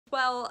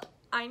Well,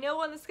 I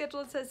know on the schedule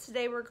it says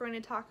today we're going to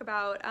talk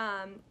about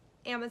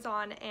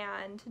Amazon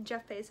and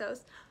Jeff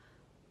Bezos,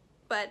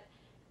 but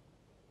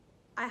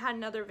I had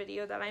another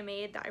video that I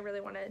made that I really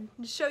wanted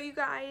to show you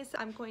guys.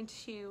 I'm going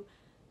to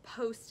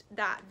post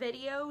that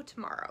video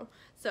tomorrow.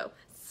 So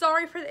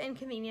sorry for the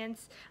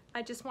inconvenience.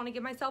 I just want to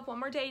give myself one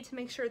more day to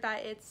make sure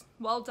that it's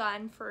well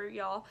done for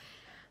y'all.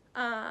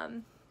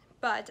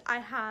 But I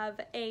have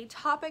a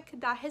topic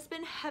that has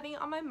been heavy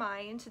on my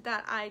mind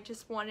that I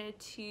just wanted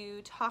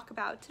to talk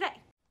about today.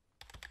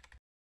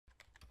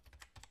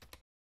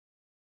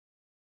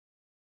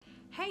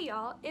 Hey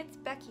y'all, it's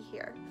Becky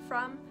here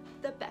from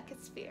the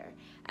Beckisphere,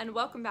 and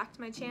welcome back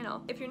to my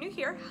channel. If you're new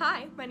here,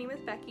 hi, my name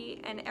is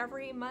Becky, and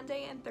every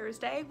Monday and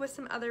Thursday, with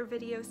some other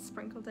videos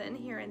sprinkled in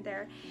here and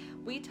there,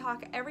 we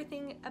talk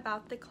everything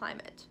about the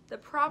climate. The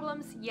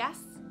problems, yes,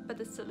 but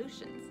the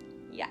solutions,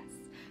 yes.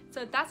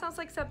 So if that sounds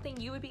like something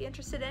you would be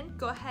interested in,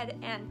 go ahead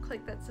and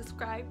click that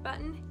subscribe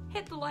button,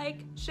 hit the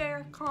like,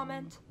 share,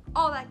 comment,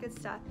 all that good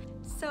stuff.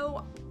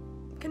 So,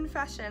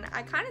 confession,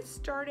 I kind of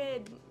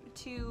started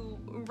to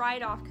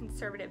write off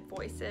conservative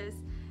voices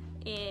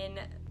in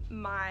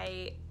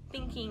my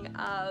thinking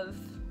of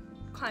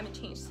climate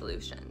change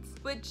solutions,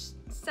 which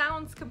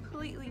sounds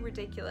completely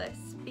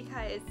ridiculous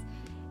because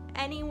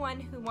anyone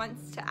who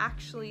wants to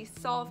actually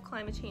solve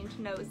climate change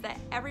knows that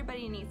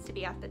everybody needs to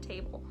be at the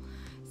table.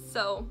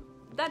 So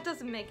that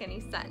doesn't make any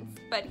sense,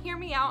 but hear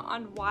me out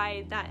on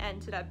why that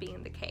ended up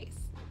being the case.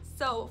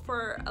 So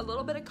for a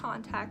little bit of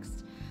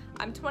context,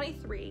 I'm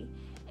 23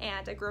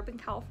 and I grew up in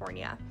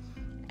California.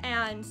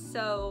 And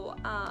so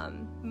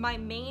my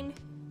main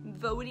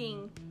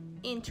voting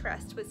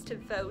interest was to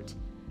vote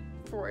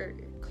for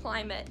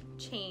climate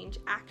change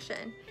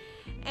action.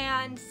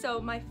 And so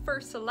my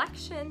first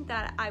election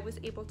that I was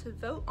able to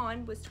vote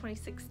on was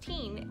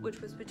 2016,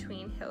 which was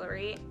between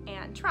Hillary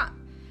and Trump.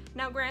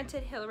 Now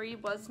granted, Hillary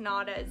was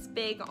not as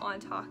big on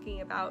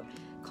talking about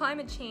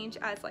climate change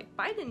as like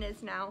Biden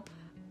is now,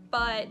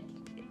 but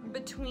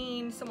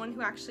between someone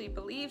who actually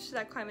believed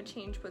that climate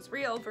change was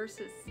real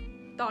versus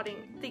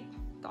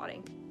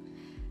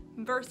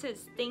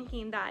versus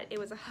thinking that it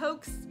was a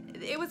hoax,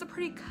 it was a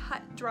pretty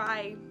cut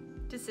dry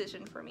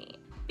decision for me.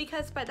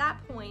 Because by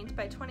that point,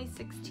 by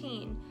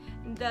 2016,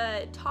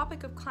 the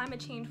topic of climate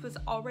change was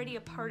already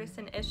a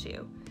partisan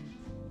issue.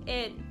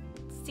 It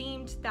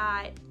seemed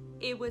that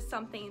it was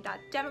something that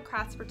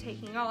Democrats were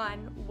taking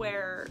on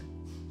where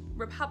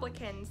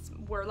Republicans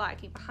were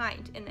lagging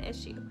behind in the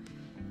issue.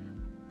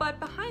 But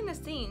behind the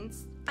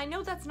scenes, I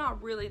know that's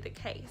not really the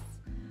case.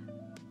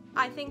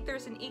 I think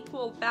there's an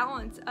equal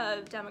balance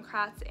of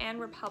Democrats and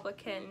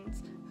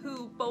Republicans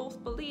who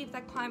both believe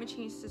that climate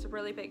change is a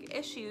really big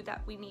issue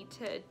that we need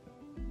to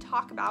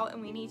talk about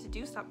and we need to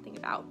do something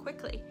about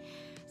quickly.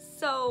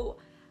 So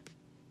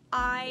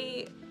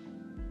I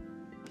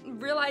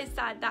realized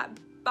that that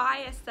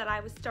bias that I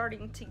was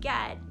starting to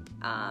get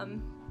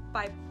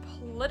by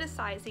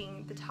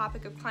politicizing the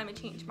topic of climate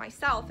change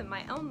myself in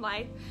my own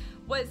life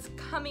was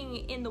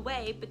coming in the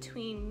way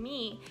between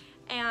me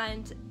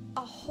and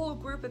a whole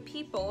group of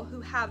people who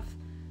have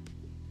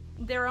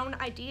their own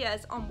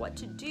ideas on what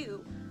to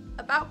do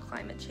about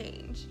climate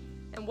change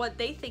and what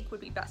they think would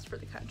be best for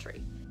the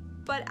country.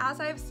 But as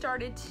I've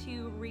started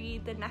to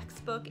read the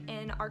next book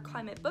in our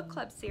climate book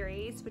club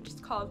series, which is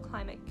called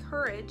Climate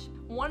Courage,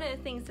 one of the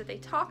things that they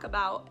talk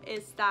about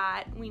is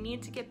that we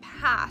need to get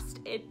past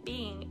it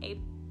being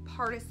a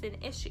partisan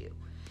issue.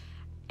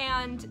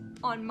 And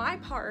on my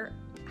part,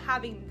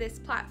 having this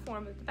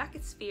platform of the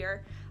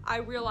Beckisphere, I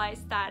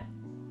realized that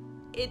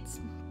it's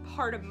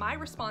part of my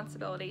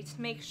responsibility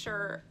to make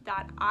sure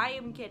that I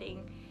am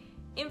getting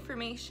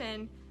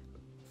information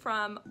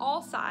from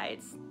all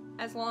sides,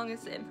 as long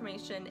as the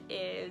information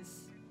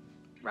is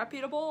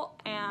reputable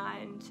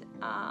and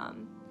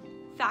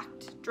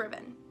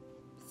fact-driven.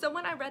 So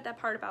when I read that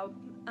part about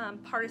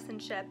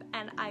partisanship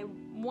and I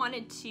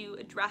wanted to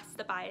address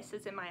the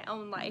biases in my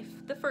own life,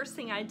 the first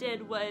thing I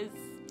did was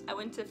I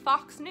went to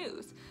Fox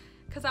News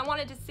because I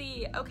wanted to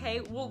see, okay,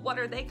 well, what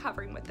are they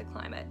covering with the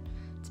climate?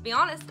 To be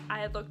honest, I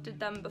had looked at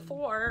them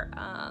before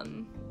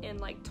in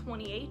like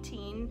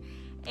 2018,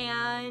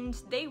 and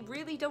they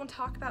really don't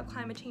talk about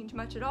climate change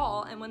much at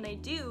all, and when they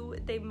do,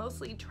 they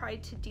mostly try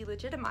to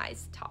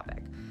delegitimize the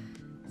topic.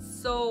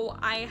 So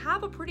I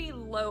have a pretty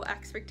low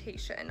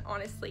expectation,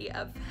 honestly,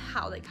 of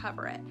how they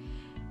cover it.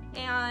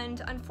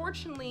 And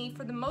unfortunately,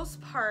 for the most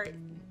part,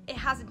 it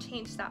hasn't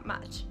changed that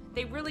much.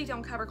 They really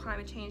don't cover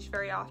climate change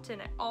very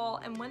often at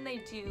all, and when they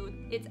do,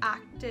 it's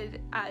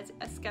acted as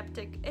a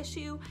skeptic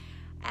issue,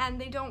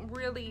 and they don't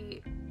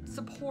really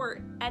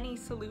support any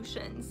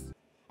solutions.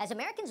 As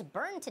Americans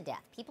burned to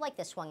death, people like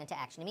this swung into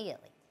action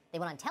immediately. They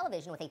went on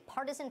television with a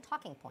partisan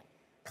talking point.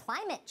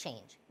 Climate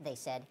change, they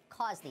said,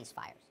 caused these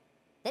fires.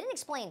 They didn't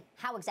explain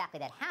how exactly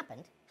that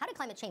happened. How did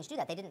climate change do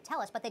that? They didn't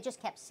tell us, but they just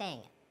kept saying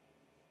it.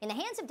 In the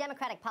hands of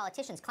Democratic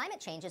politicians, climate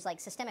change is like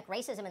systemic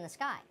racism in the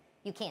sky.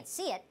 You can't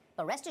see it,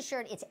 but rest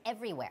assured it's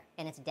everywhere,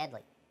 and it's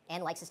deadly.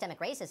 And like systemic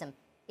racism,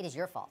 it is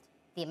your fault.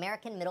 The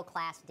American middle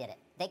class did it.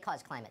 They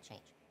caused climate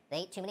change. They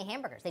ate too many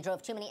hamburgers. They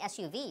drove too many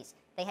SUVs.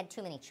 They had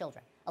too many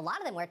children. A lot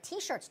of them wear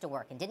T-shirts to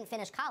work and didn't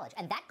finish college,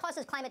 and that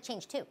causes climate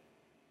change too.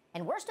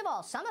 And worst of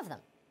all, some of them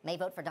may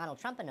vote for Donald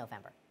Trump in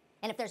November.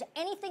 And if there's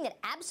anything that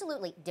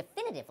absolutely,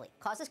 definitively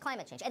causes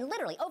climate change, and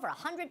literally over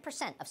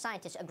 100% of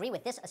scientists agree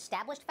with this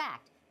established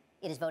fact,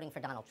 it is voting for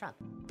Donald Trump.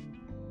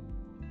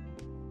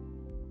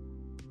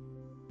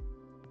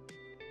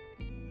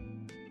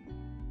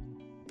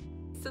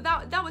 So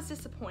that was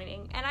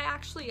disappointing. And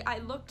I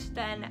looked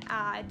then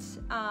at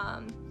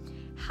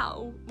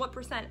what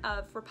percent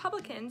of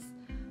Republicans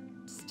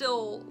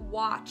still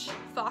watch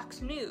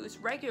Fox News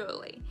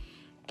regularly.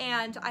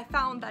 And I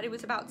found that it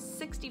was about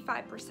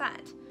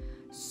 65%.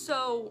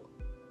 So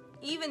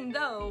even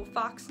though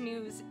Fox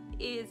News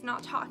is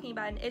not talking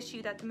about an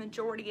issue that the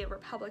majority of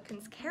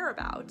Republicans care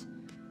about,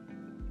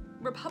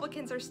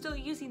 Republicans are still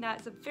using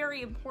that as a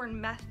very important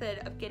method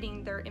of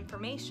getting their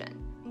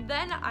information.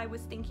 Then I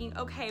was thinking,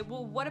 okay,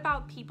 well, what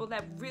about people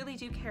that really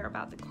do care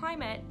about the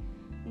climate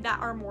that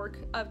are more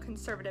of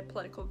conservative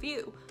political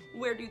view?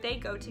 Where do they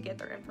go to get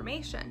their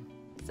information?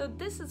 So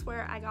this is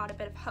where I got a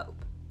bit of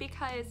hope,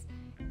 because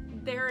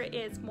there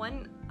is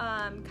one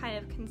kind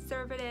of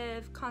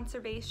conservative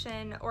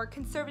conservation or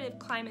conservative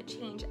climate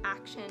change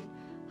action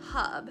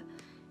hub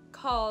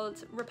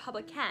called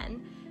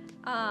Republican,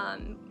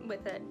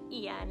 with an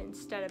EN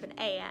instead of an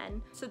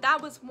AN. So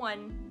that was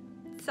one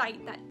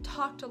site that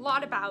talked a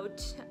lot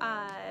about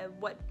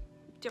what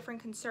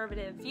different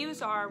conservative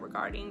views are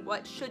regarding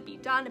what should be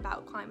done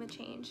about climate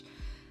change,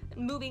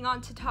 moving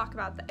on to talk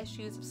about the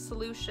issues of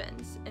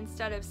solutions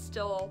instead of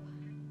still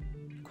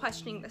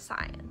questioning the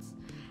science.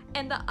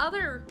 And the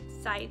other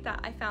site that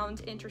I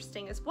found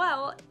interesting as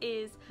well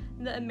is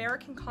the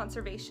American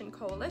Conservation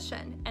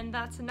Coalition, and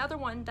that's another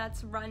one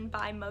that's run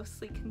by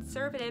mostly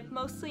conservative,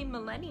 mostly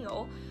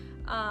millennial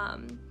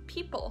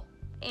people,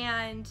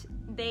 and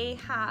they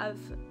have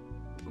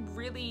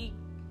really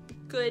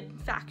good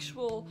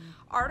factual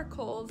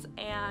articles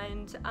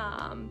and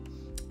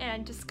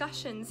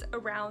discussions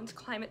around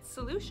climate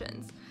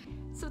solutions.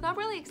 So that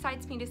really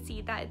excites me to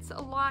see that it's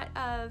a lot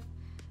of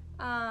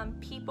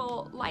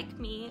people like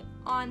me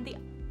on the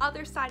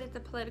other side of the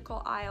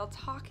political aisle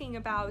talking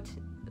about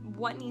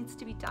what needs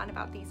to be done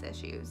about these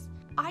issues.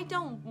 I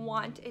don't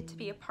want it to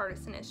be a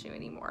partisan issue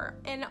anymore.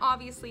 And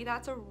obviously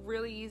that's a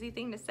really easy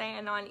thing to say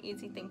and not an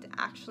easy thing to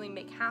actually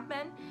make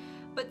happen.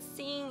 But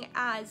seeing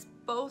as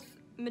both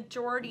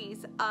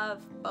majorities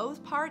of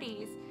both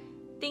parties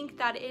think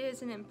that it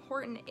is an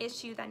important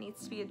issue that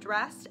needs to be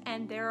addressed,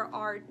 and there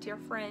are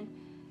different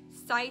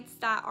sites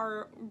that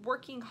are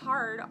working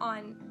hard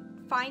on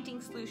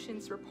finding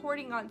solutions,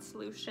 reporting on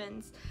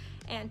solutions,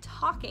 and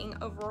talking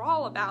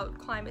overall about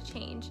climate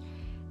change,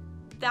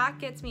 that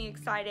gets me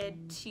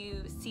excited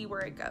to see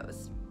where it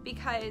goes,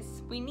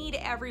 because we need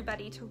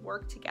everybody to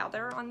work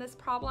together on this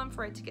problem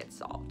for it to get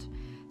solved.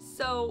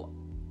 So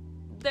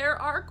there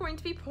are going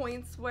to be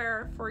points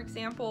where, for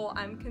example,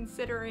 I'm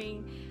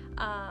considering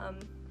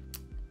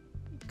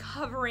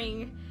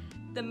covering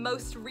the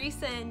most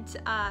recent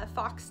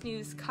Fox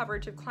News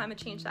coverage of climate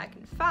change that I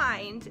can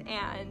find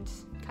and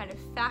kind of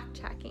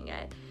fact-checking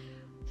it.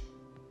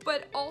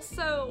 But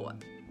also,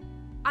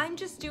 I'm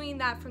just doing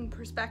that from the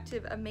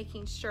perspective of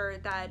making sure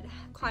that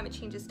climate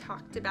change is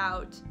talked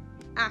about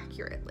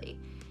accurately.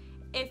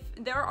 If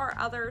there are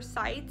other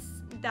sites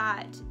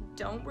that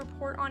don't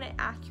report on it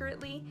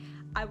accurately,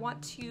 I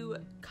want to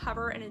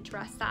cover and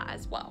address that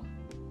as well,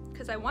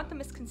 because I want the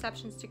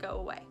misconceptions to go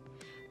away.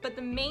 But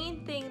the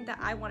main thing that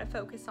I want to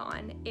focus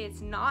on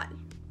is not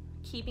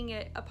keeping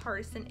it a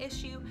partisan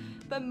issue,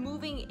 but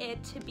moving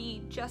it to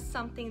be just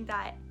something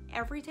that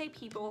everyday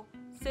people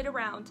sit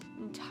around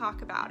and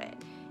talk about it,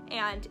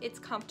 and it's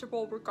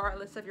comfortable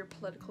regardless of your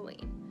political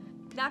lean.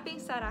 That being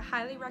said, I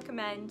highly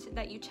recommend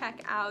that you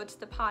check out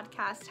the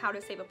podcast How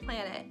to Save a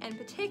Planet, and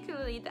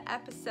particularly the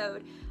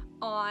episode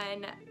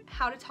on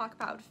how to talk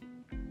about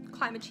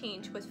climate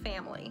change with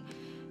family.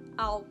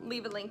 I'll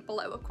leave a link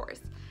below, of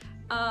course,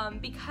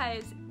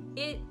 because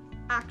it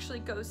actually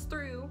goes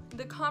through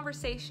the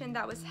conversation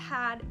that was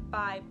had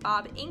by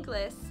Bob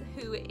Inglis,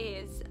 who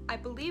is, I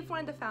believe,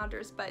 one of the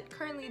founders, but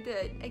currently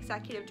the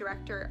executive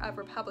director of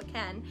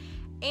Republican,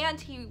 and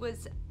he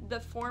was the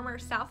former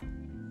South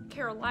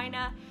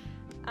Carolina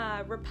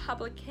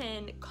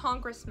Republican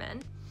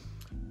congressman,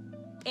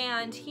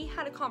 and he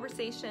had a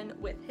conversation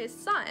with his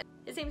son.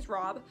 His name's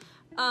Rob.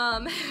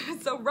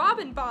 So Rob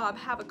and Bob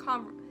had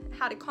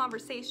a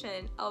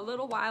conversation a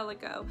little while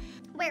ago,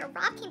 where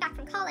Rob came back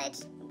from college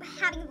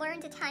having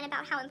learned a ton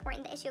about how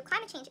important the issue of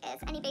climate change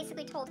is, and he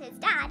basically told his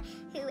dad,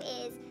 who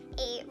is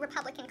a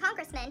Republican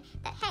congressman,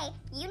 that, hey,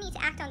 you need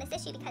to act on this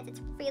issue because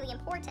it's really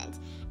important.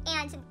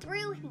 And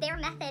through their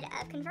method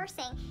of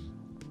conversing,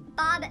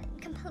 Bob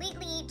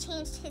completely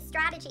changed his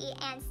strategy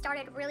and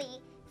started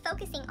really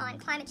focusing on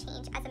climate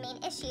change as a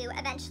main issue,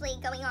 eventually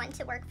going on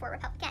to work for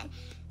Republican.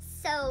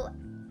 So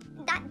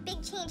that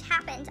big change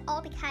happened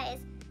all because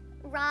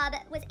Rob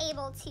was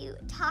able to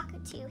talk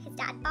to his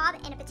dad, Bob,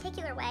 in a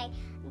particular way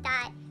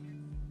that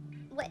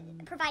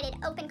provided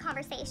open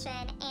conversation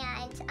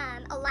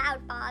and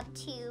allowed Bob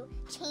to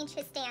change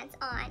his stance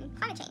on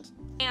climate change.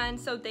 And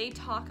so they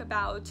talk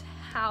about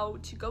how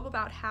to go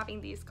about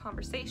having these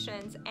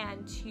conversations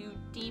and to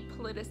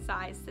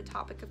depoliticize the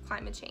topic of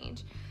climate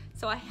change.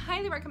 So I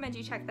highly recommend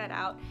you check that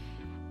out.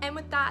 And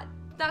with that,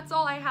 that's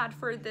all I had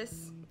for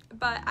this,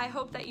 but I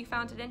hope that you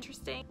found it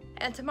interesting.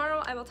 And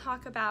tomorrow I will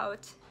talk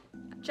about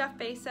Jeff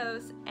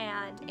Bezos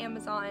and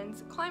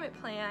Amazon's climate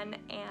plan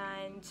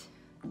and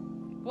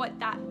what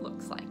that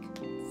looks like.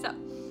 So,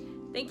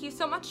 thank you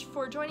so much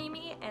for joining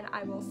me, and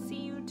I will see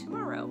you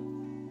tomorrow.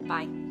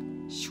 Bye.